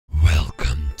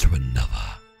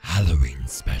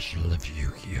special of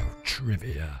Yugioh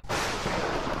trivia.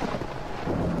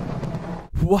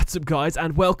 What's up, guys,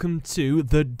 and welcome to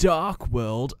the Dark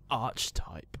World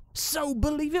Archetype. So,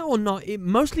 believe it or not, it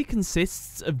mostly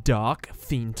consists of dark,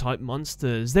 theme-type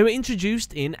monsters. They were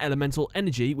introduced in Elemental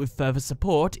Energy with further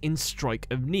support in Strike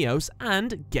of Neos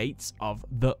and Gates of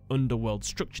the Underworld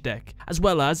structure deck, as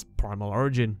well as Primal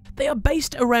Origin. They are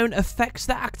based around effects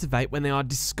that activate when they are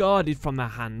discarded from their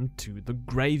hand to the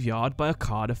graveyard by a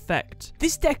card effect.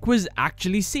 This deck was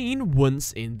actually seen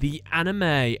once in the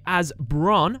anime, as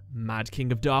Bron, Mad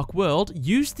King of Dark World,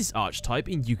 used this archetype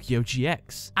in Yu-Gi-Oh!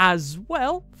 GX. As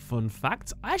well, fun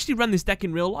fact, I actually ran this deck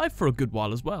in real life for a good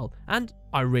while as well, and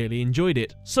I really enjoyed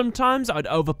it. Sometimes I'd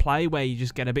overplay where you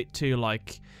just get a bit too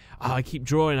like, oh, I keep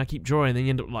drawing, then you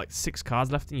end up with like 6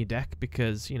 cards left in your deck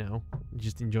because, you know, you're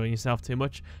just enjoying yourself too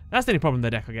much. That's the only problem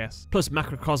with the deck, I guess. Plus,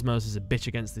 Macrocosmos is a bitch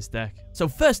against this deck. So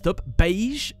first up,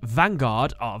 Beige,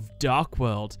 Vanguard of Dark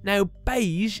World. Now,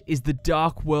 beige is the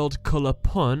Dark World colour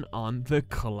pun on the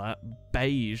colour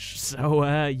beige. So,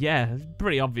 yeah,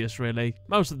 pretty obvious, really.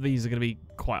 Most of these are going to be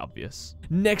quite obvious.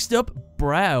 Next up,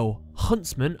 Brow,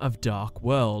 Huntsman of Dark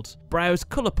World. Brow's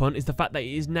colour pun is the fact that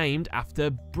it is named after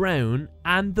Brown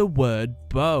and the word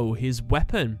bow, his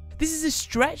weapon. This is a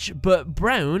stretch, but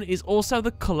brown is also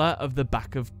the colour of the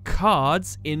back of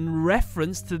cards in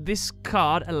reference to this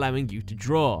card allowing you to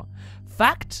draw.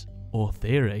 Fact or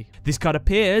theory? This card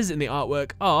appears in the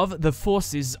artwork of The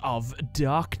Forces of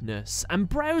Darkness, and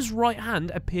Brow's right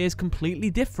hand appears completely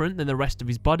different than the rest of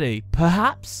his body,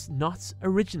 perhaps not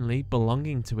originally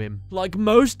belonging to him. Like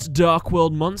most Dark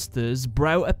World monsters,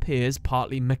 Brow appears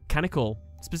partly mechanical,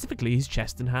 specifically his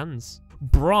chest and hands.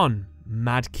 Bron,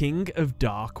 Mad King of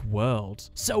Dark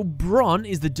World. So Bron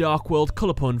is the Dark World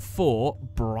colour pun for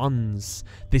bronze.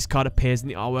 This card appears in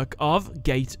the artwork of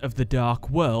Gate of the Dark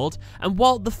World, and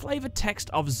while the flavoured text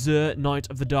of Zur, Knight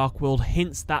of the Dark World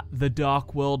hints that the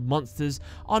Dark World monsters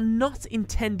are not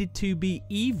intended to be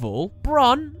evil,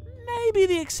 Bron may be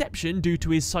the exception due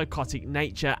to his psychotic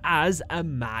nature as a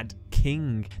Mad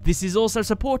King. This is also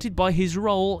supported by his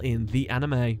role in the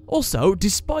anime. Also,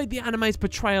 despite the anime's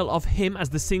portrayal of him as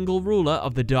the single ruler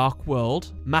of the Dark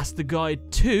World, Master Guide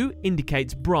 2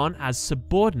 indicates Bron as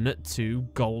subordinate to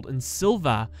Gold and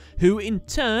Silver, who in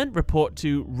turn report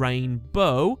to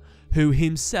Rainbow, who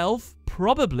himself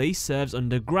probably serves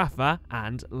under Grapha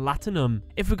and Latinum,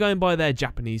 if we're going by their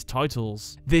Japanese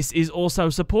titles. This is also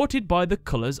supported by the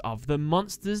colours of the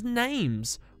monsters'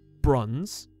 names: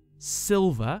 bronze,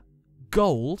 silver,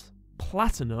 gold,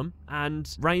 platinum,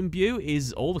 and rainbow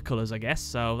is all the colours, I guess,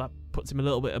 so that puts him a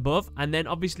little bit above. And then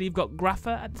obviously you've got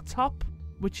Grapha at the top,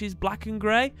 which is black and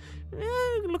grey.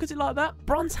 Look at it like that.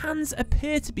 Bron's hands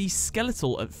appear to be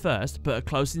skeletal at first, but at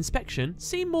close inspection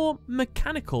seem more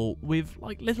mechanical with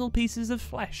like little pieces of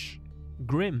flesh.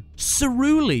 Grim.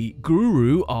 Ceruli,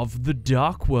 Guru of the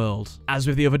Dark World. As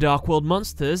with the other Dark World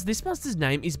monsters, this monster's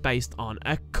name is based on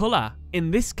a colour,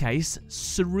 in this case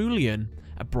cerulean,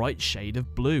 a bright shade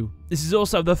of blue. This is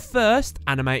also the first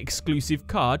anime exclusive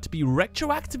card to be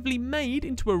retroactively made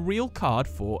into a real card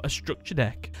for a structure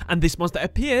deck. And this monster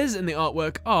appears in the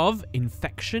artwork of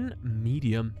Infection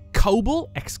Medium, Cobalt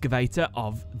Excavator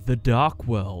of the Dark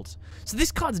World. So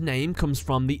this card's name comes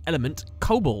from the element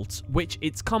cobalt, which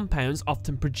its compounds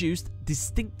often produce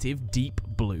distinctive deep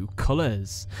blue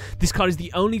colours. This card is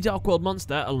the only Dark World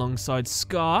monster alongside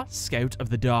Scar, Scout of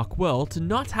the Dark World, to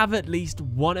not have at least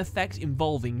one effect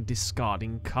involving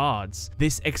discarding cards.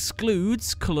 This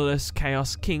excludes Colourless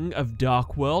Chaos King of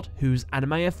Dark World, whose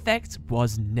anime effect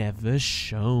was never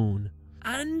shown.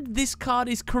 And this card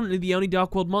is currently the only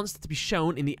Dark World monster to be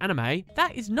shown in the anime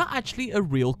that is not actually a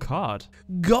real card.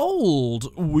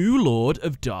 Gold, Warlord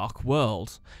of Dark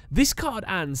World. This card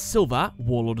and Silver,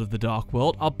 Warlord of the Dark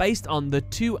World, are based on the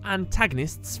two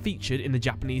antagonists featured in the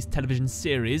Japanese television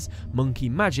series Monkey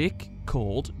Magic,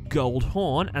 called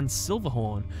Goldhorn and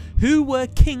Silverhorn, who were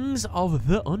kings of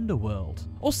the underworld.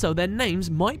 Also, their names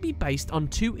might be based on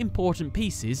two important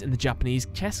pieces in the Japanese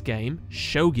chess game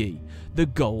Shogi, the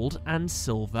gold and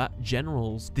silver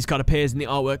generals. This card appears in the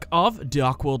artwork of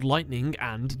Dark World Lightning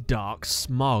and Dark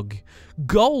Smog.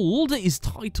 Gold is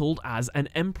titled as an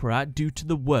emperor due to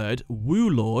the word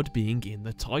Warlord being in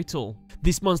the title.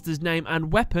 This monster's name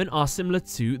and weapon are similar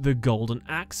to the Golden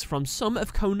Axe from some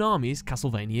of Konami's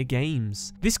Castlevania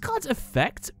games. This card's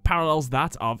effect parallels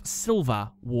that of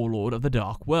Silver, Warlord of the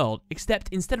Dark World, except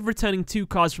instead of returning 2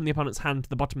 cards from the opponent's hand to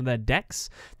the bottom of their decks,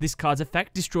 this card's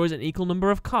effect destroys an equal number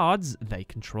of cards they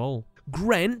control.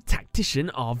 Gren, Tactician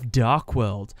of Dark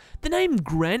World. The name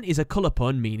Gren is a colour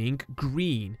pun meaning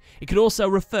green. It could also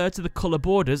refer to the colour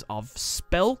borders of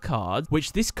spell cards,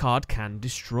 which this card can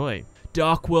destroy.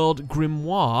 Dark World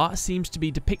Grimoire seems to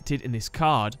be depicted in this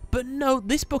card, but note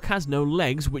this book has no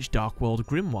legs, which Dark World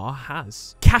Grimoire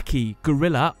has. Khaki,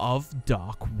 Gorilla of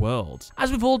Dark World.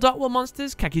 As with all Dark World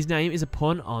monsters, Khaki's name is a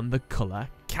pun on the colour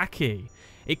khaki.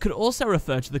 It could also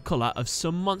refer to the colour of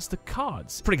some monster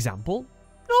cards. For example,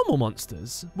 normal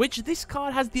monsters, which this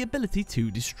card has the ability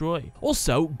to destroy.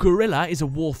 Also, Guerrilla is a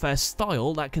warfare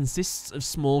style that consists of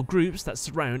small groups that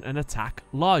surround and attack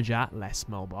larger, less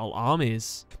mobile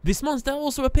armies. This monster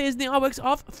also appears in the artworks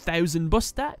of Thousand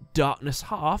Buster, Darkness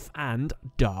Half, and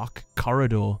Dark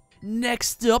Corridor.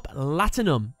 Next up,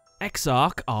 Latinum,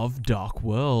 Exarch of Dark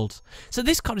World. So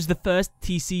this card is the first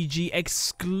TCG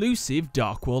exclusive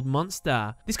Dark World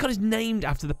monster. This card is named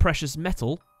after the precious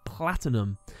metal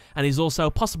platinum, and it is also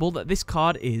possible that this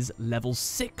card is level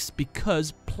 6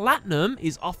 because platinum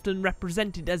is often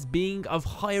represented as being of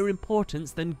higher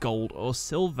importance than gold or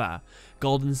silver,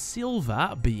 gold and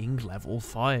silver being level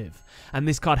 5, and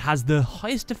this card has the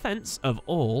highest defense of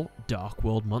all Dark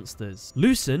World monsters.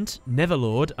 Lucent,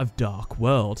 Neverlord of Dark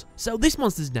World. So this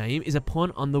monster's name is a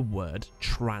pun on the word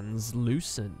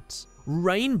translucent.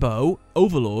 Rainbow,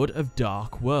 Overlord of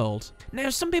Dark World. Now,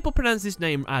 some people pronounce this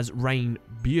name as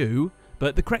Rainbow,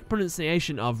 but the correct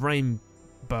pronunciation of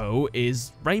rainbow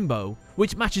is rainbow,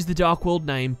 which matches the Dark World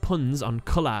name puns on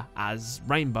colour, as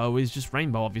rainbow is just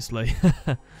rainbow, obviously.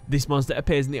 This monster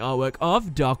appears in the artwork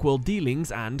of Dark World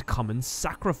Dealings and Common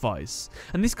Sacrifice,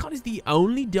 and this card is the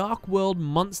only Dark World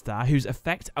monster whose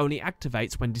effect only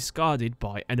activates when discarded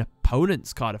by an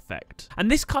opponent's card effect.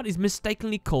 And this card is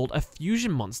mistakenly called a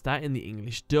fusion monster in the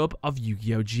English dub of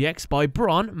Yu-Gi-Oh! GX by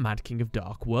Bron, Mad King of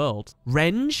Dark World.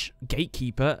 Renge,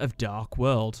 Gatekeeper of Dark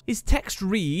World. His text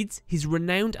reads, his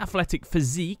renowned athletic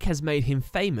physique has made him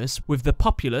famous with the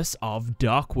populace of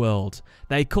Dark World.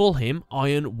 They call him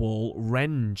Iron Wall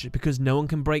Renge because no one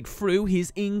can break through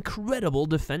his incredible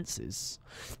defenses.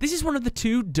 This is one of the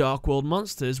two Dark World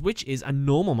monsters, which is a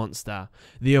normal monster,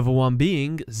 the other one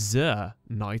being Zur,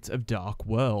 Knight of Dark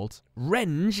World.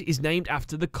 Renge is named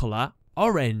after the colour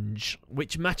orange,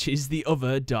 which matches the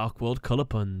other Dark World colour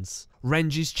puns.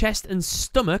 Renge's chest and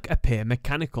stomach appear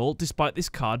mechanical, despite this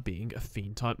card being a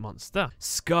fiend type monster.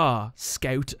 Scar,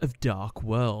 Scout of Dark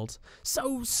World.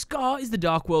 So Scar is the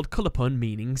Dark World colour pun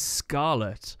meaning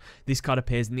scarlet. This card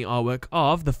appears in the artwork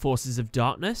of the Forces of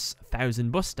Darkness,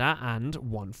 Thousand Buster, and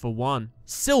 1-for-1.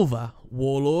 Silver,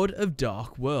 Warlord of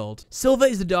Dark World. Silver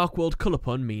is the Dark World colour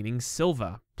pun meaning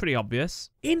silver. Pretty obvious.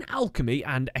 In alchemy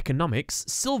and economics,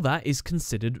 silver is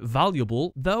considered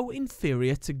valuable, though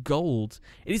inferior to gold.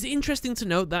 It is interesting to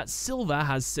note that silver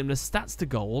has similar stats to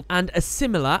gold, and a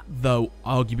similar, though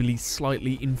arguably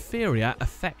slightly inferior,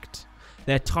 effect.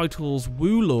 Their titles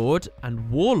Woolord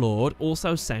and Warlord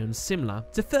also sound similar.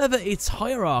 To further its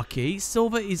hierarchy,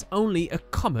 silver is only a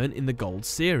common in the gold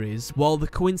series, while the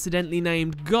coincidentally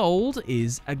named gold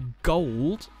is a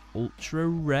gold ultra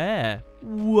rare.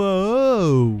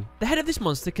 Whoa! The head of this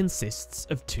monster consists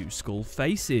of two skull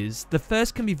faces. The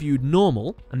first can be viewed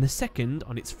normal, and the second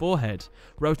on its forehead,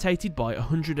 rotated by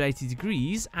 180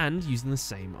 degrees and using the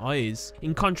same eyes.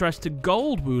 In contrast to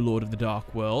Gold Woolord of the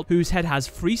Dark World, whose head has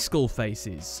three skull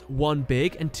faces, one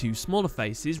big and two smaller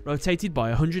faces, rotated by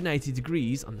 180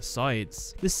 degrees on the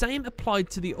sides. The same applied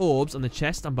to the orbs on the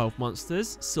chest on both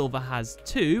monsters. Silver has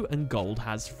 2 and Gold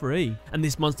has 3. And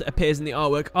this monster appears in the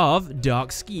artwork of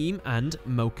Dark Scheme and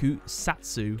Moku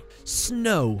Satsu.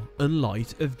 Snow and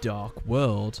Light of Dark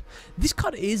World. This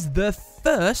card is the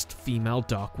first female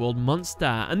Dark World monster,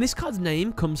 and this card's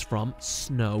name comes from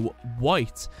Snow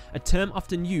White, a term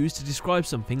often used to describe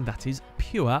something that is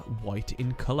pure white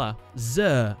in colour.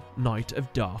 Zur, Knight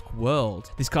of Dark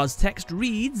World. This card's text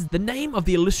reads, the name of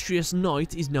the illustrious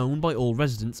knight is known by all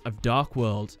residents of Dark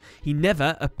World. He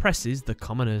never oppresses the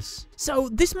commoners. So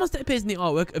this monster appears in the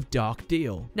artwork of Dark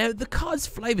Deal. Now the card's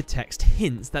flavour text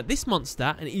hints that this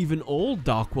monster, and even all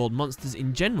Dark World monsters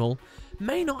in general,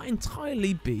 may not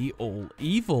entirely be all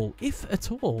evil, if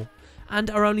at all, and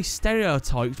are only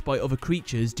stereotyped by other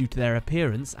creatures due to their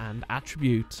appearance and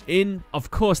attribute. In,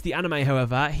 of course, the anime,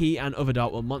 however, he and other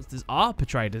Dark World monsters are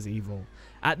portrayed as evil.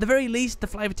 At the very least, the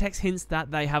flavour text hints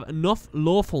that they have enough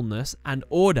lawfulness and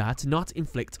order to not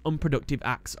inflict unproductive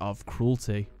acts of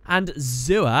cruelty. And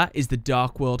Zur is the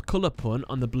Dark World colour pun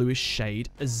on the bluish shade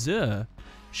Azure,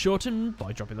 shortened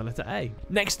by dropping the letter A.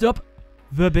 Next up,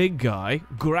 the big guy,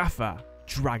 Grapha,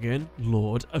 Dragon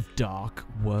Lord of Dark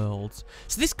World.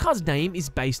 So this card's name is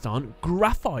based on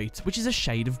Graphite, which is a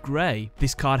shade of grey.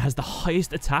 This card has the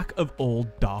highest attack of all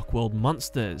Dark World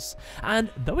monsters, and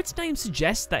though its name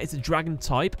suggests that it's a dragon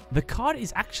type, the card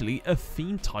is actually a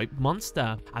fiend type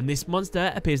monster, and this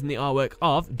monster appears in the artwork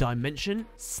of Dimension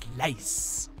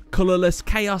Slice, Colorless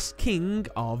Chaos King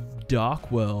of Dark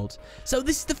World. So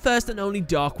this is the first and only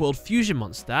Dark World fusion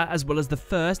monster, as well as the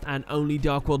first and only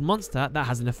Dark World monster that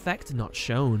has an effect not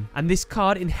shown. And this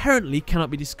card inherently cannot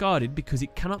be discarded because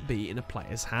it cannot be in a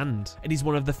player's hand. It is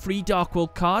one of the 3 Dark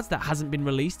World cards that hasn't been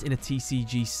released in a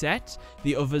TCG set.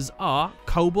 The others are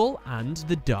Kobold and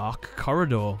the Dark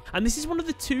Corridor. And this is one of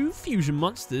the 2 fusion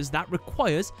monsters that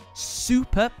requires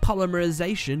super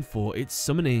polymerization for its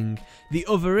summoning. The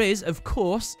other is, of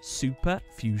course, Super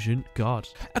Fusion God.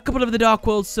 A couple of the Dark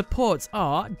World supports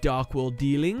are Dark World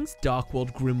Dealings, Dark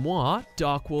World Grimoire,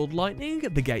 Dark World Lightning,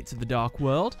 the Gates of the Dark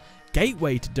World,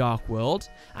 Gateway to Dark World,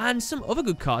 and some other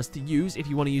good cards to use if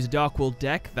you want to use a Dark World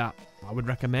deck that I would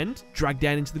recommend. Drag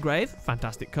Down into the Grave,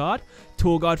 fantastic card.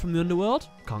 Tour Guide from the Underworld,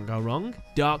 can't go wrong.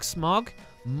 Dark Smog,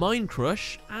 Mind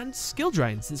Crush, and Skill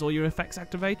Drain, since all your effects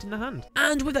activate in the hand.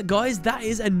 And with that, guys, that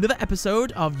is another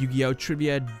episode of Yu-Gi-Oh!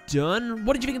 Trivia done.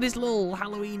 What did you think of this little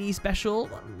Halloween-y special?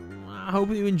 I hope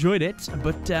you enjoyed it,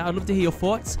 but I'd love to hear your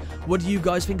thoughts. What do you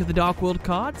guys think of the Dark World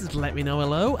cards? Let me know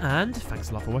below, and thanks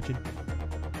a lot for watching.